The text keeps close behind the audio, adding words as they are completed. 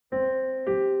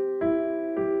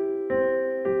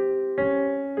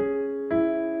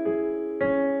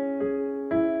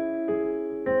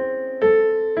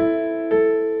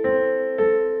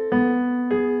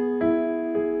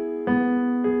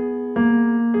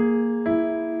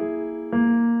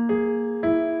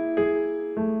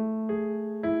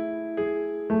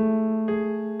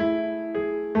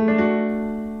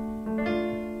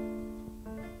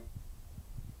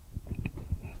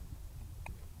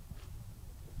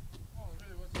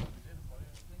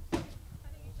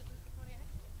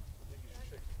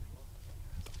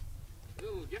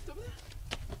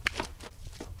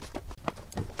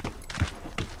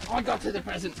I got to the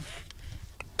present.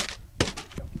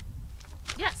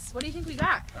 Yes, what do you think we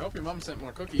got? I hope your mom sent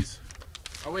more cookies.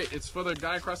 Oh wait, it's for the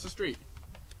guy across the street.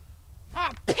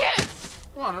 Ah, piss!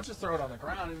 Come on, let's just throw it on the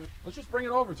ground and let's just bring it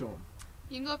over to him.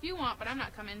 You can go if you want, but I'm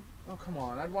not coming. Oh, come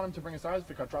on. I'd want him to bring us ours if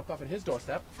it got dropped off at his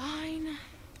doorstep. Fine.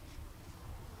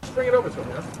 Just bring it over to him,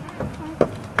 yeah?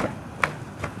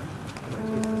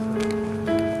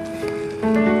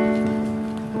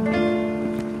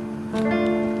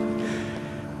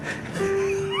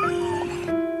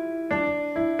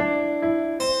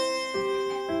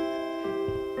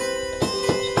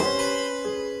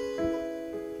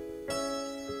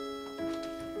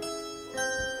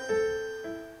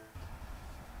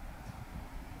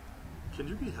 Can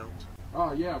you be helped?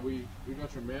 Oh, yeah, we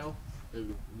got your mail. It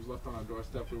was left on our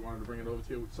doorstep. We wanted to bring it over to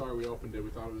you. Sorry we opened it. We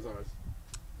thought it was ours.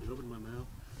 You opened my mail?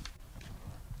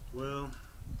 Well,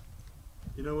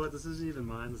 you know what? This isn't even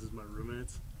mine. This is my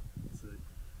roommate's. Let's see.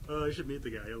 Oh, you should meet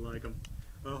the guy. You'll like him.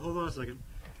 Hold on a second.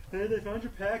 Hey, they found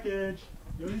your package.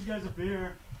 Yo, these guys a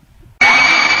beer.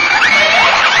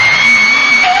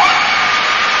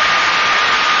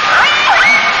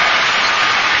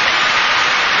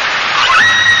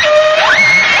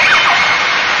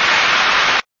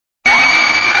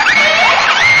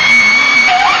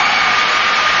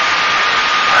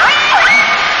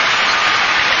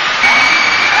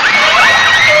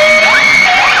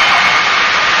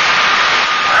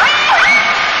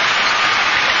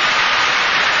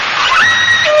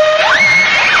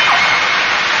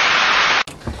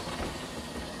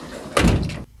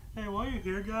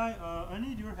 Here, guy, I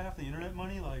need your half the internet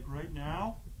money, like, right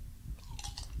now.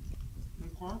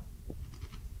 Okay.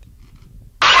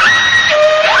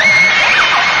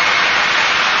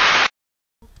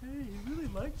 Okay, he really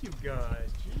liked you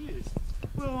guys. Jeez.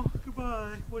 Well,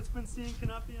 goodbye. What's been seen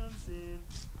cannot be unseen.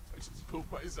 I just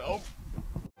pooped myself.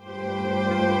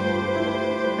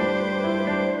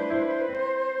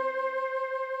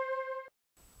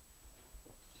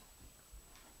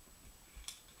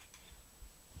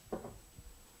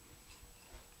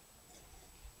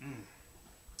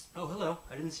 Oh, hello.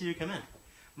 I didn't see you come in.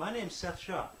 My name's Seth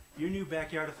Shaw, your new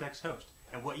Backyard Effects host,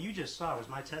 and what you just saw was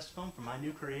my test film for my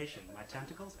new creation, my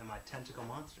tentacles and my tentacle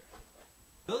monster.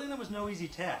 Building them was no easy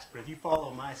task, but if you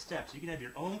follow my steps, you can have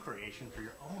your own creation for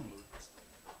your own movements.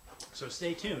 So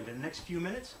stay tuned. In the next few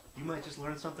minutes, you might just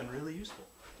learn something really useful.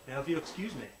 Now, if you'll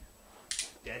excuse me,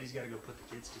 Daddy's got to go put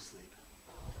the kids to sleep.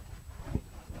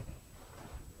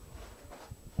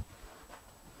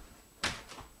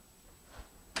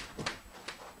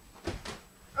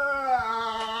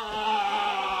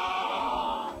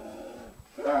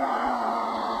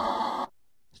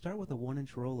 Start with a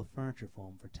 1-inch roll of furniture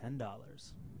foam for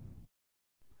 $10.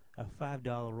 A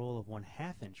 $5 roll of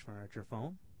 1/2-inch furniture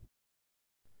foam.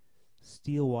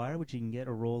 Steel wire, which you can get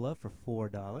a roll of for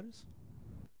 $4.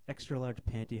 Extra large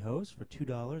pantyhose for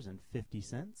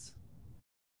 $2.50.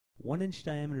 1-inch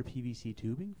diameter PVC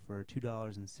tubing for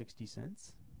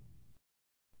 $2.60.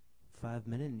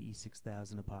 5-minute and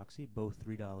E6000 epoxy, both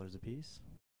 $3 a piece.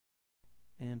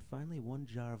 And finally, 1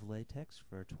 jar of latex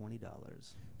for $20.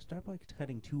 Start by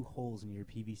cutting 2 holes in your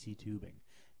PVC tubing.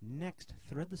 Next,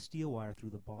 thread the steel wire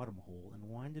through the bottom hole and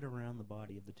wind it around the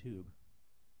body of the tube.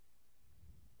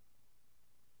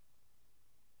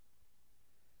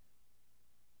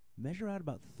 Measure out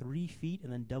about 3 feet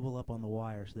and then double up on the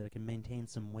wire so that it can maintain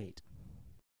some weight.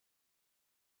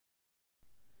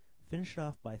 Finish it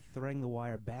off by threading the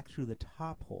wire back through the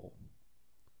top hole.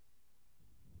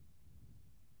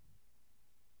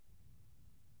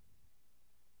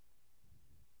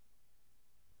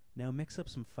 Now mix up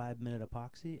some 5-minute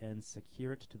epoxy and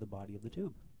secure it to the body of the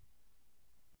tube.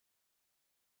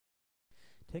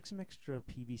 Take some extra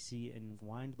PVC and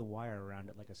wind the wire around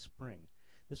it like a spring.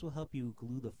 This will help you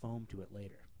glue the foam to it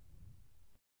later.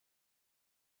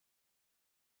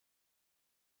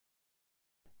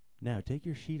 Now take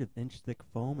your sheet of inch-thick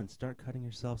foam and start cutting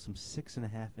yourself some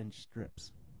 6.5-inch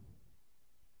strips.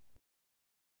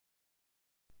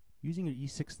 Using your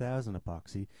E6000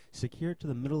 epoxy, secure it to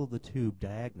the middle of the tube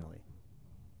diagonally.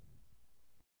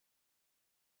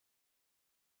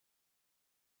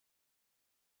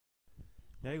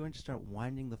 Now you're going to start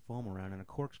winding the foam around in a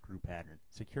corkscrew pattern,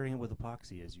 securing it with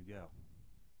epoxy as you go.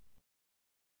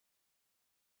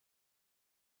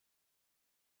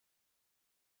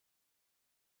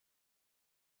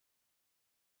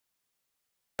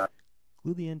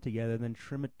 Glue the end together, then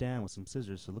trim it down with some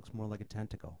scissors so it looks more like a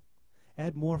tentacle.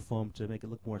 Add more foam to make it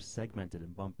look more segmented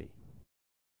and bumpy.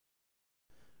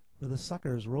 For the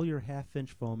suckers, roll your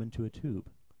 1/2-inch foam into a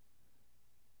tube.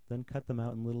 Then cut them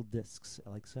out in little discs,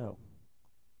 like so.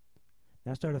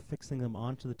 Now start affixing them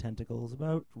onto the tentacles,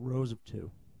 about rows of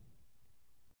 2.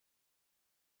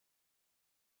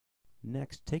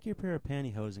 Next, take your pair of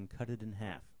pantyhose and cut it in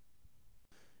half.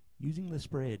 Using the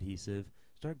spray adhesive,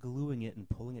 start gluing it and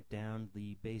pulling it down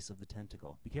the base of the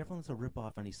tentacle. Be careful not to rip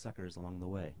off any suckers along the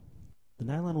way. The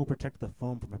nylon will protect the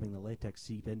foam from having the latex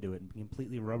seep into it and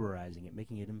completely rubberizing it,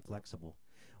 making it inflexible.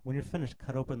 When you're finished,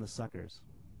 cut open the suckers.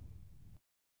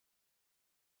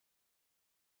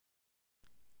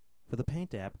 For the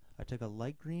paint app, I took a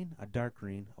light green, a dark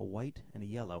green, a white, and a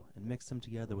yellow, and mixed them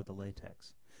together with the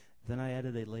latex. Then I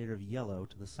added a layer of yellow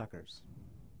to the suckers.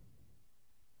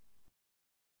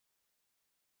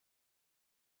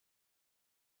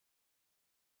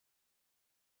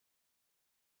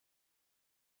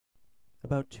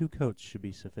 About 2 coats should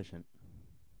be sufficient.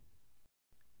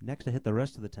 Next, I hit the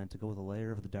rest of the tentacle with a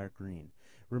layer of the dark green.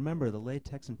 Remember, the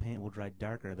latex and paint will dry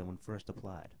darker than when first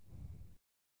applied.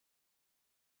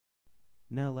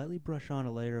 Now lightly brush on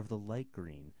a layer of the light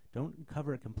green. Don't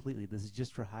cover it completely, this is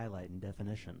just for highlight and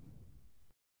definition.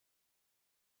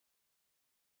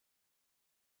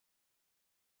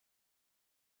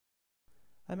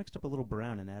 I mixed up a little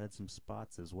brown and added some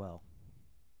spots as well.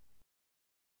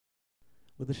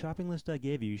 With the shopping list I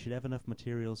gave you, you should have enough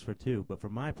materials for 2, but for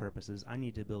my purposes, I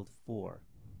need to build 4.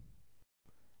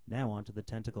 Now on to the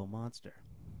tentacle monster.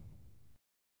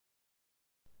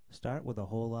 Start with a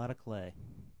whole lot of clay.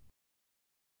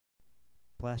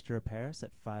 Plaster of Paris at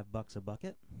 $5 a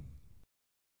bucket.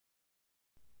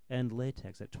 And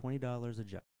latex at $20 a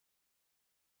jar.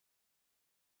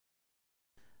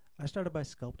 I started by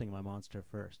sculpting my monster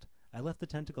first. I left the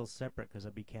tentacles separate because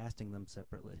I'd be casting them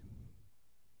separately.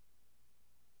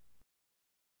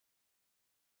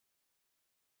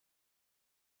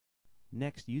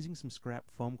 Next, using some scrap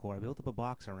foam core, I built up a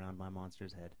box around my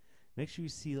monster's head. Make sure you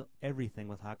seal everything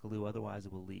with hot glue, otherwise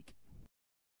it will leak.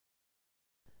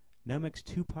 Now mix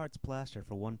 2 parts plaster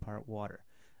for 1 part water.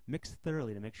 Mix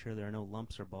thoroughly to make sure there are no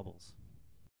lumps or bubbles.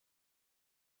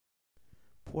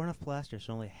 Pour enough plaster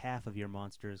so only half of your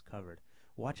monster is covered.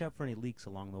 Watch out for any leaks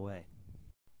along the way.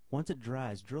 Once it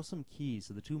dries, drill some keys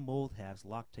so the 2 mold halves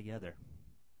lock together.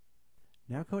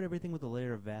 Now coat everything with a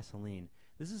layer of Vaseline.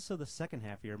 This is so the second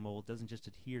half of your mold doesn't just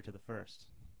adhere to the first.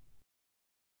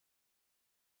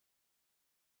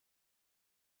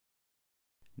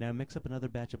 Now mix up another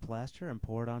batch of plaster and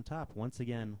pour it on top, once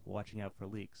again watching out for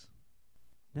leaks.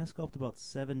 Now sculpt about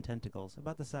 7 tentacles,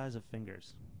 about the size of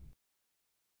fingers.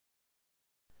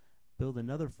 Build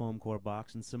another foam core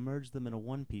box and submerge them in a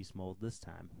 1-piece mold this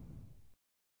time.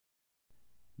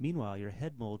 Meanwhile, your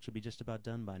head mold should be just about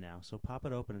done by now, so pop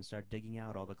it open and start digging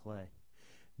out all the clay.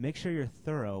 Make sure you're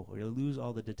thorough or you'll lose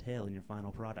all the detail in your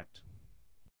final product.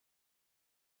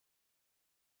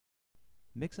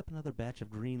 Mix up another batch of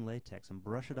green latex and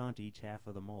brush it onto each half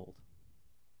of the mold.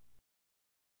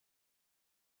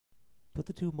 Put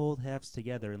the 2 mold halves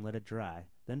together and let it dry,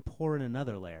 then pour in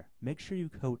another layer. Make sure you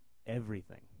coat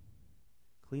everything.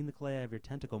 Clean the clay out of your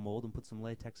tentacle mold and put some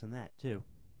latex in that too.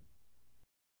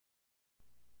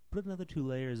 Put another 2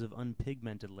 layers of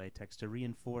unpigmented latex to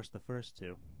reinforce the first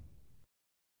 2.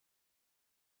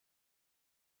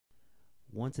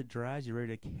 Once it dries, you're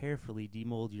ready to carefully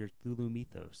demold your Cthulhu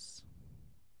mythos.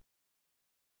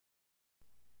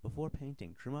 Before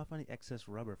painting, trim off any excess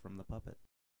rubber from the puppet.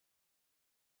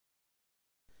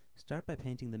 Start by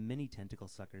painting the mini tentacle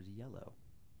suckers yellow.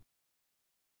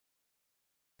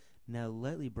 Now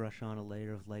lightly brush on a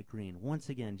layer of light green, once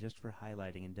again just for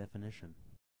highlighting and definition.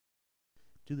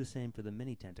 Do the same for the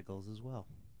mini tentacles as well.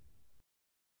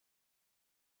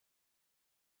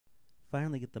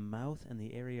 Finally, get the mouth and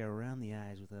the area around the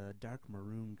eyes with a dark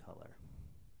maroon color.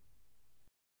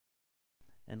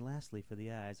 And lastly, for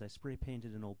the eyes, I spray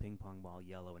painted an old ping pong ball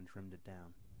yellow and trimmed it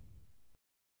down.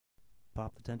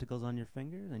 Pop the tentacles on your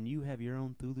fingers, and you have your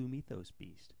own Cthulhu Mythos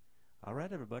beast.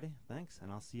 Alright everybody, thanks,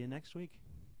 and I'll see you next week.